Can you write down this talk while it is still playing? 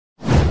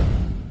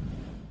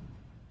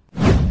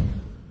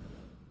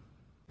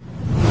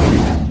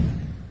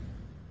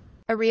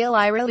A Real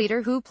IRA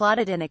leader who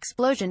plotted an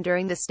explosion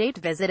during the state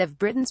visit of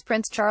Britain's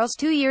Prince Charles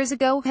 2 years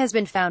ago has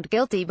been found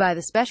guilty by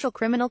the Special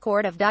Criminal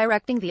Court of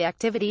directing the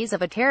activities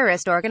of a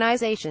terrorist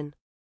organization.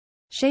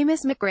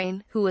 Seamus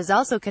McGrane, who was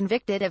also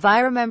convicted of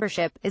IRA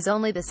membership, is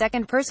only the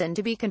second person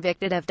to be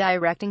convicted of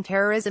directing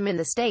terrorism in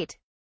the state.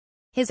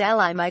 His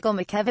ally Michael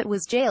McKevitt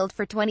was jailed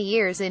for 20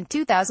 years in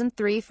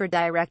 2003 for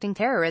directing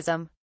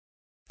terrorism.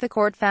 The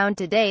court found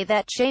today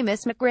that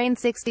Seamus McGrane,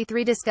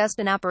 63, discussed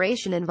an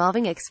operation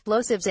involving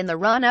explosives in the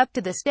run-up to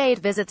the state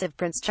visits of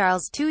Prince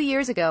Charles 2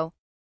 years ago.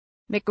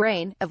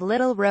 McGrane, of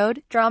Little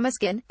Road,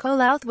 Dromaskin,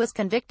 Colouth, was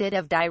convicted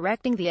of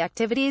directing the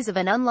activities of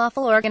an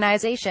unlawful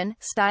organization,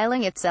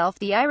 styling itself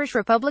the Irish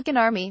Republican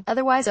Army,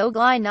 otherwise Real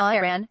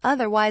IRA,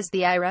 otherwise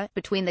the IRA,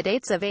 between the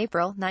dates of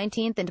April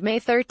 19 and May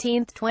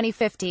 13,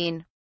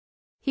 2015.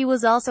 He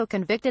was also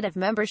convicted of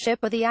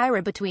membership of the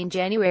IRA between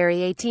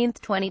January 18,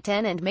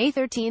 2010 and May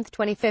 13,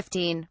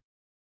 2015.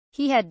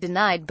 He had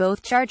denied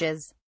both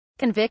charges.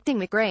 Convicting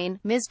McGrane,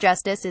 Ms.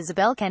 Justice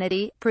Isabel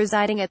Kennedy,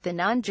 presiding at the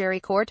non-jury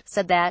court,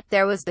 said that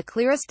there was the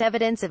clearest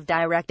evidence of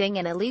directing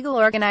an illegal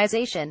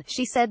organization.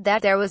 She said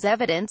that there was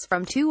evidence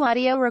from 2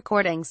 audio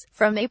recordings,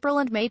 from April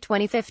and May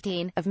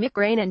 2015, of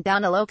McGrane and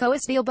Donal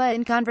Coisdealba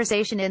in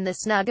conversation in the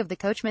snug of the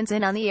Coachman's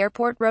Inn on the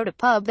airport road, a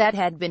pub that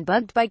had been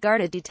bugged by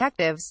Garda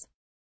detectives.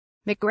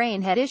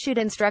 McGrane had issued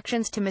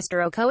instructions to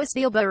Mr.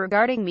 Coisdealba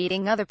regarding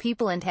meeting other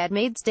people and had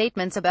made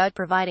statements about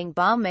providing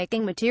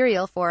bomb-making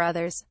material for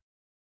others.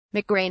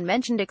 McGrane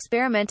mentioned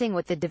experimenting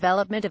with the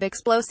development of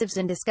explosives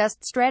and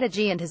discussed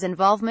strategy and his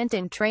involvement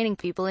in training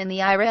people in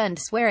the IRA and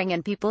swearing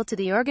in people to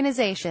the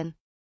organization.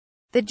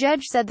 The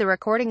judge said the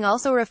recording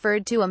also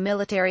referred to a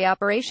military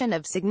operation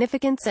of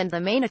significance and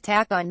the main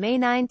attack on May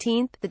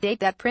 19, the date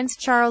that Prince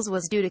Charles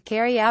was due to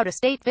carry out a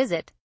state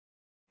visit.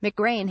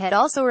 McGrane had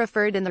also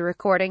referred in the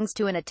recordings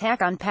to an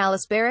attack on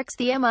Palace Barracks,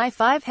 the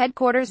MI5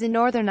 headquarters in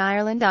Northern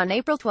Ireland, on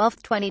April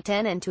 12,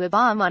 2010, and to a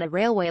bomb on a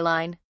railway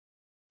line.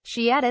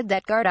 She added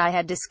that Garda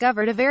had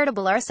discovered a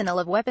veritable arsenal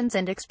of weapons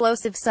and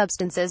explosive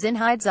substances in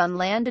hides on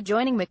land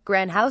adjoining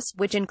McGrane House,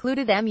 which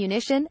included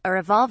ammunition, a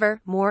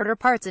revolver, mortar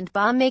parts and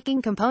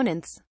bomb-making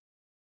components.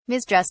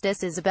 Ms.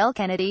 Justice Isabel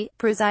Kennedy,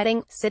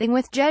 presiding, sitting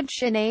with Judge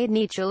Sinead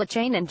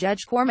Nichulachain and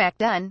Judge Cormac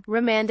Dunn,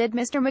 remanded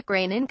Mr.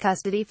 McGrane in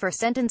custody for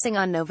sentencing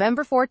on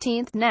November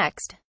 14.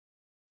 Next.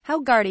 How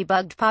Gardaí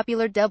bugged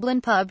popular Dublin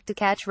pub to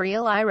catch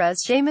Real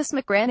IRA's Seamus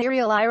McGrane.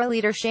 Real IRA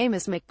leader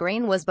Seamus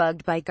McGrane was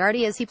bugged by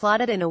Gardaí as he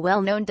plotted in a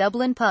well-known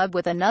Dublin pub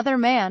with another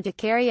man to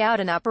carry out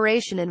an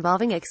operation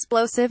involving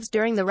explosives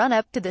during the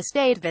run-up to the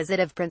state visit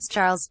of Prince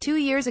Charles 2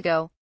 years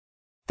ago.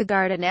 The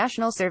Garda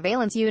National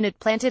Surveillance Unit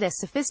planted a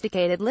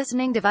sophisticated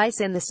listening device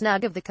in the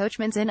snug of the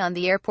Coachman's Inn on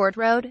the airport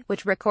road,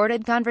 which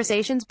recorded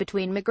conversations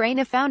between McGrane,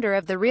 a founder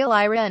of the Real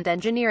IRA, and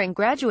engineering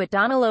graduate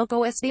Donal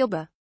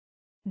Coisdealba.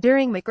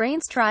 During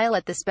McGrane's trial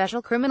at the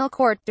Special Criminal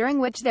Court, during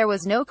which there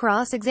was no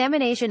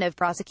cross-examination of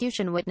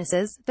prosecution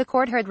witnesses, the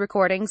court heard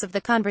recordings of the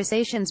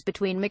conversations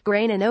between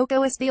McGrane and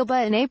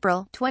Coisdealba in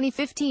April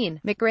 2015.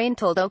 McGrane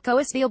told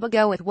Coisdealba,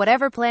 "Go with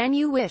whatever plan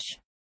you wish.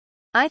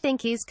 I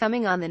think he's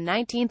coming on the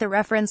 19th," a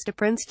reference to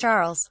Prince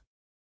Charles.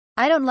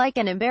 "I don't like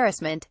an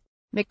embarrassment."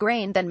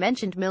 McGrane then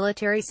mentioned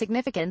military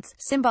significance.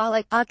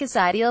 "Symbolic,"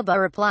 Coisdealba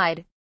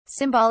replied.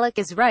 "Symbolic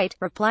is right,"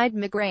 replied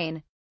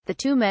McGrane. The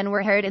 2 men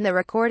were heard in the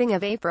recording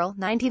of April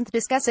 19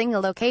 discussing a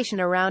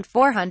location around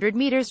 400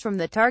 meters from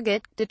the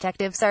target.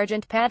 Detective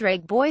Sergeant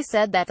Padraig Boy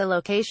said that the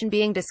location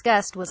being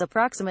discussed was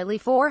approximately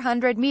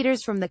 400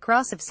 meters from the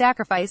Cross of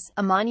Sacrifice,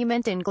 a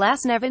monument in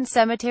Glasnevin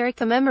Cemetery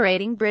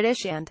commemorating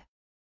British and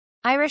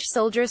Irish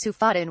soldiers who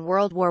fought in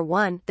World War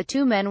I. The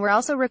 2 men were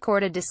also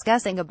recorded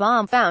discussing a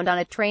bomb found on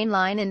a train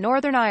line in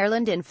Northern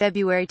Ireland in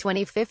February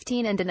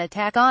 2015 and an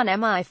attack on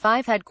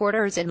MI5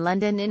 headquarters in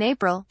London in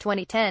April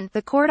 2010.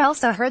 The court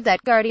also heard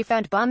that Gardaí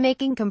found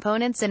bomb-making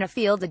components in a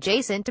field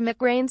adjacent to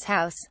McGrane's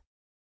house.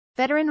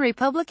 Veteran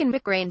Republican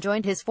McGrane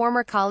joined his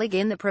former colleague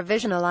in the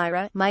Provisional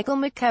IRA, Michael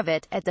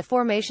McKevitt, at the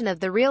formation of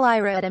the Real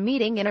IRA at a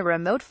meeting in a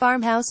remote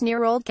farmhouse near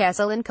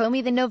Oldcastle in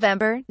Comey in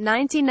November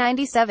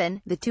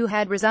 1997. The 2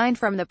 had resigned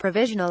from the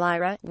Provisional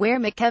IRA, where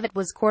McKevitt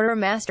was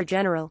Quartermaster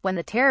General, when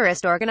the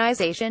terrorist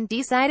organization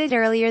decided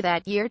earlier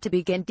that year to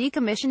begin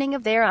decommissioning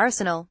of their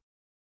arsenal.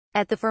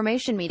 At the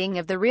formation meeting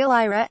of the Real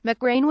IRA,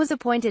 McGrane was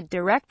appointed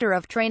Director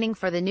of Training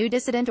for the new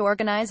dissident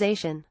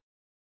organization.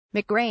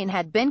 McGrane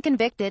had been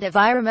convicted of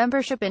IRA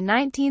membership in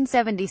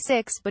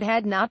 1976 but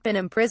had not been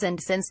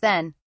imprisoned since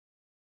then.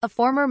 A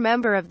former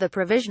member of the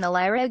Provisional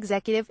IRA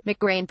executive,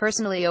 McGrane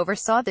personally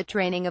oversaw the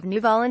training of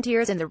new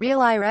volunteers in the Real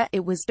IRA.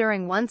 It was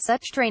during one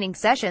such training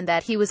session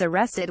that he was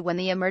arrested when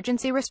the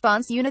emergency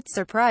response unit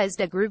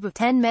surprised a group of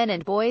 10 men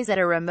and boys at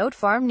a remote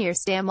farm near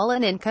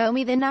Stamullen in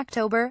Comey in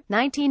October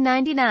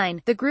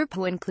 1999. The group,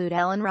 who include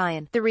Alan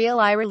Ryan, the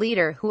Real IRA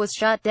leader who was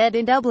shot dead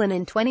in Dublin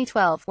in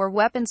 2012, were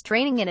weapons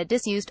training in a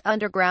disused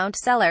underground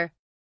cellar.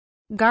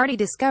 Gardaí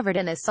discovered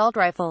an assault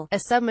rifle, a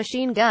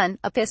submachine gun,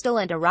 a pistol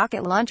and a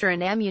rocket launcher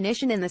and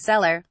ammunition in the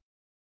cellar.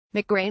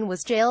 McGrane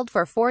was jailed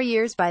for 4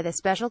 years by the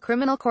Special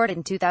Criminal Court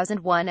in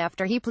 2001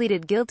 after he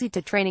pleaded guilty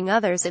to training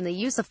others in the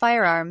use of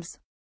firearms.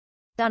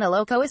 Donald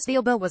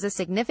Okoestilba was a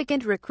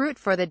significant recruit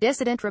for the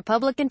dissident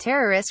Republican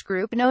terrorist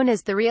group known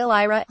as the Real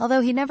IRA,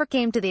 although he never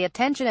came to the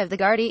attention of the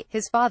Gardaí.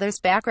 His father's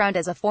background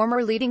as a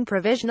former leading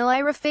provisional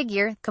IRA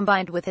figure,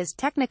 combined with his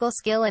technical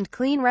skill and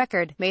clean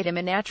record, made him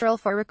a natural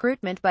for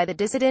recruitment by the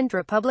dissident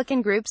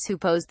Republican groups who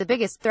posed the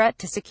biggest threat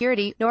to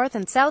security, north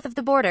and south of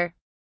the border.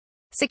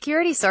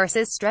 Security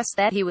sources stressed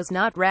that he was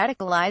not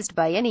radicalized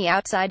by any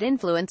outside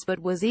influence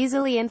but was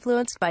easily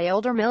influenced by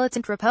older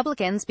militant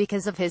Republicans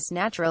because of his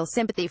natural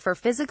sympathy for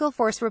physical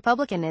force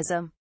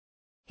republicanism.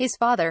 His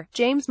father,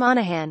 James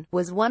Monahan,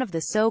 was one of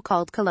the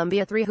so-called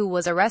Columbia Three who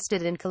was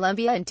arrested in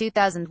Colombia in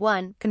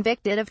 2001,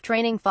 convicted of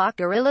training FARC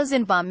guerrillas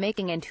in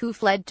bomb-making and who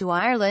fled to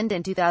Ireland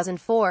in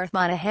 2004.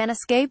 Monahan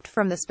escaped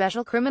from the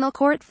Special Criminal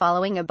Court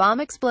following a bomb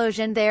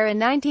explosion there in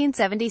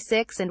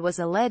 1976 and was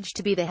alleged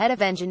to be the head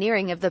of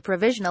engineering of the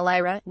Provisional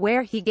IRA,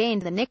 where he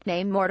gained the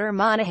nickname Mortar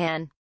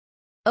Monahan.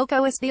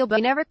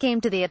 Okoestilba never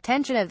came to the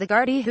attention of the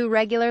Gardaí, who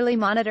regularly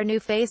monitor new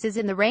faces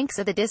in the ranks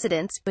of the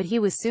dissidents, but he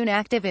was soon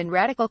active in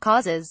radical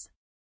causes.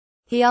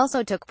 He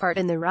also took part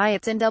in the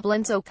riots in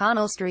Dublin's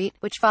O'Connell Street,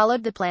 which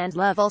followed the planned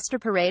Love Ulster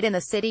parade in the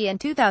city in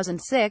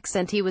 2006,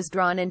 and he was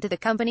drawn into the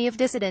company of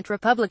dissident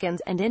Republicans,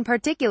 and in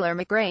particular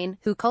mcgrane,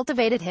 who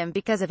cultivated him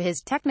because of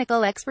his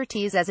technical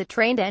expertise as a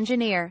trained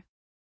engineer.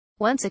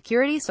 One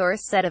security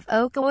source said of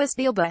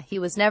Okoestilba, he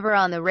was never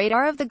on the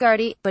radar of the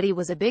Gardaí, but he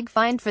was a big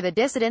find for the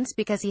dissidents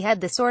because he had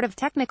the sort of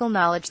technical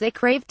knowledge they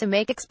craved to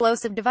make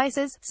explosive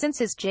devices. Since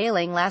his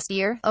jailing last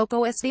year,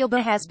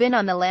 Okoestilba has been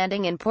on the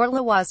landing in Port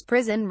Louis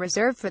prison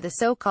reserved for the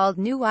so-called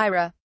New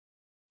IRA.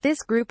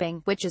 This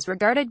grouping, which is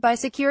regarded by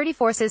security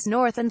forces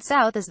north and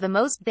south as the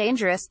most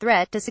dangerous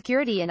threat to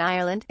security in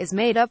Ireland, is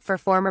made up for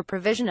former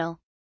provisional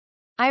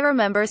IRA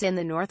members in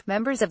the north,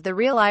 members of the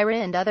Real IRA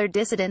and other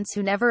dissidents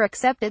who never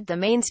accepted the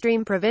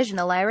mainstream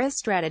provisional IRA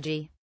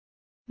strategy.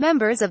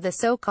 Members of the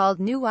so-called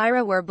New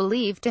IRA were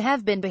believed to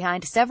have been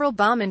behind several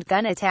bomb and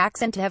gun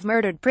attacks and to have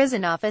murdered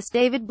prison officer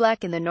David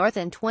Black in the north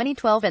in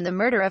 2012 and the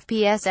murder of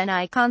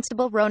PSNI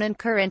Constable Ronan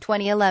Kerr in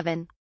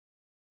 2011.